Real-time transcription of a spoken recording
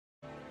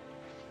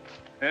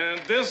And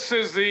this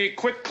is the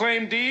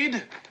quitclaim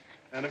deed.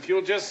 And if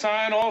you'll just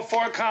sign all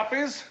 4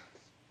 copies.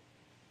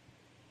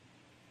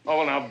 Oh,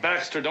 well, now,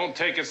 Baxter, don't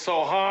take it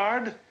so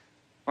hard.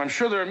 I'm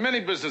sure there are many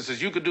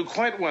businesses you could do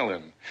quite well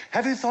in.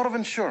 Have you thought of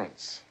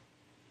insurance?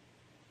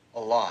 A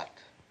lot.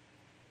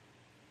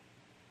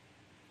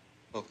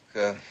 Look,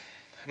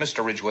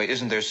 Mr. Ridgeway,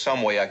 isn't there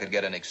some way I could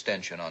get an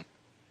extension on?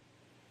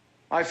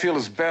 I feel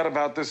as bad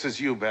about this as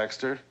you,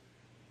 Baxter.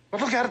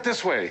 But look at it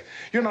this way.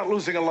 You're not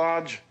losing a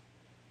lodge.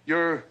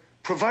 You're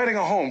providing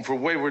a home for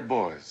wayward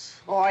boys.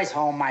 Boys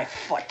home, my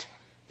foot.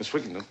 Miss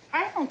Whittington.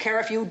 I don't care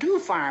if you do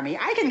fire me.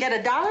 I can get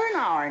 $1 an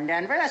hour in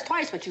Denver. That's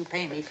twice what you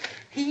pay me.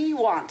 He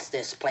wants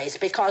this place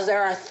because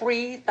there are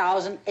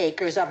 3,000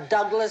 acres of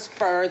Douglas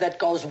fir that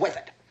goes with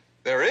it.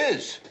 There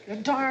is. You're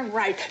darn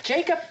right.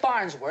 Jacob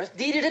Farnsworth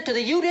deeded it to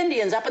the Ute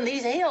Indians up in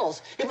these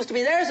hills. It was to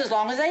be theirs as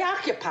long as they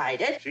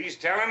occupied it. She's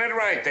telling it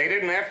right. They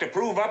didn't have to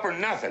prove up or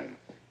nothing.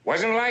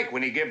 Wasn't like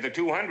when he gave the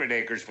 200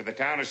 acres for the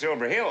town of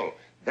Silver Hill.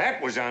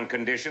 That was on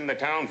condition the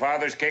town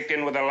fathers kicked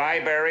in with a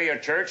library, a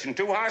church, and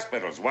 2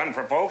 hospitals. One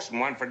for folks and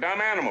one for dumb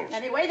animals.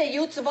 Anyway, the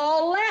Utes have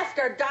all left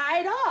or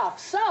died off.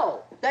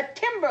 So the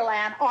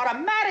timberland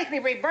automatically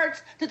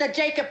reverts to the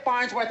Jacob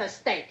Farnsworth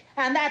estate.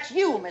 And that's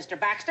you, Mr.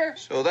 Baxter.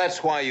 So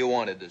that's why you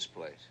wanted this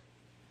place.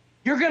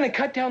 You're gonna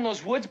cut down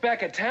those woods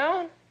back at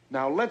town?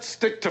 Now, let's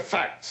stick to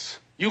facts.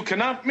 You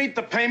cannot meet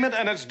the payment,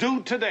 and it's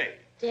due today.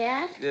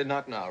 Dad? Yeah,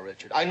 not now,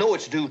 Richard. I know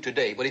it's due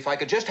today, but if I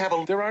could just have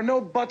a... There are no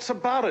buts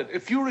about it.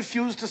 If you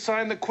refuse to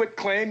sign the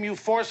quitclaim, you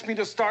force me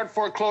to start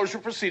foreclosure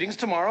proceedings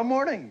tomorrow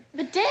morning.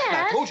 But,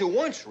 Dad... I told you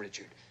once,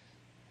 Richard.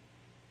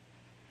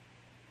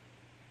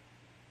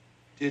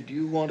 Did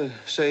you want to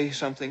say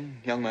something,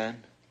 young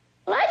man?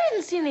 Well, I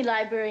didn't see any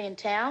library in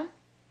town.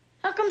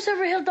 How come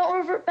Silver Hill don't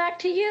revert back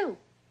to you?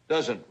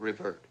 Doesn't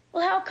revert.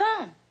 Well, how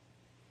come?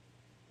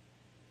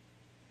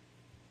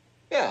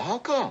 Yeah, how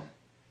come?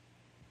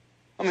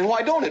 I mean,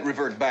 why don't it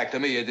revert back to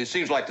me? It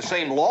seems like the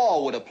same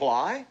law would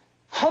apply.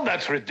 Oh,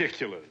 that's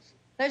ridiculous.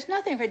 There's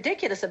nothing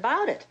ridiculous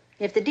about it.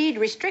 If the deed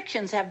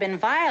restrictions have been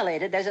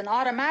violated, there's an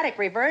automatic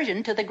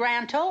reversion to the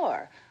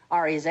grantor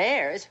or his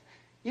heirs.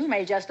 You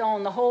may just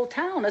own the whole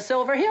town of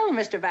Silver Hill,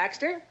 Mr.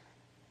 Baxter,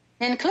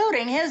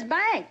 including his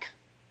bank.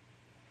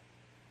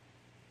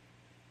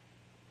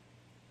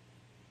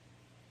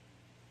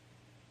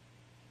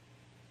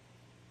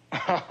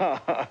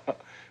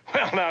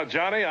 Well, now,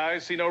 Johnny, I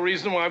see no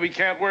reason why we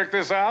can't work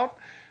this out.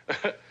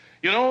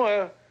 You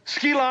know,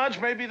 ski lodge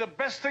may be the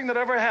best thing that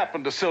ever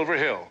happened to Silver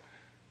Hill.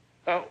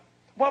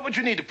 What would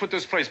you need to put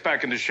this place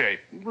back into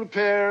shape?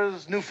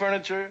 Repairs, new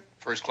furniture?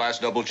 First-class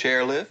double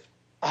chair lift?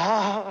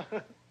 Ah,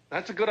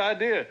 that's a good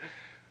idea.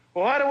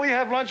 Well, why don't we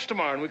have lunch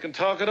tomorrow and we can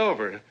talk it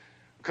over?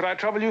 Could I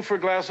trouble you for a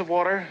glass of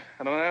water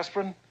and an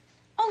aspirin?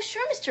 Oh,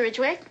 sure, Mr.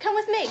 Ridgeway. Come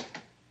with me.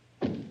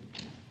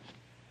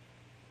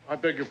 I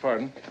beg your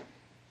pardon.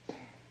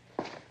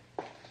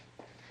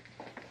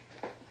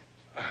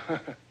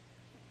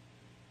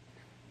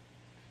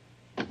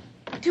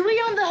 Do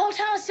we own the whole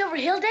town of Silver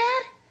Hill,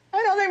 Dad?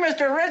 I don't think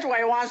Mr.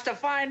 Ridgeway wants to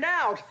find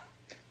out.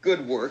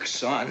 Good work,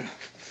 son.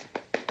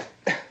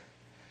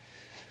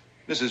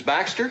 Mrs.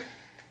 Baxter,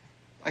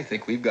 I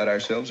think we've got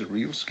ourselves a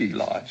real ski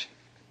lodge.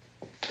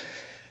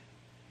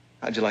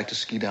 How'd you like to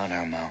ski down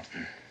our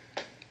mountain?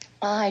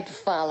 I'd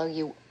follow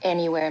you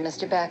anywhere,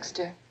 Mr.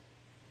 Baxter.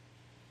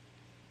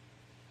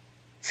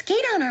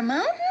 Ski down our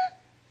mountain?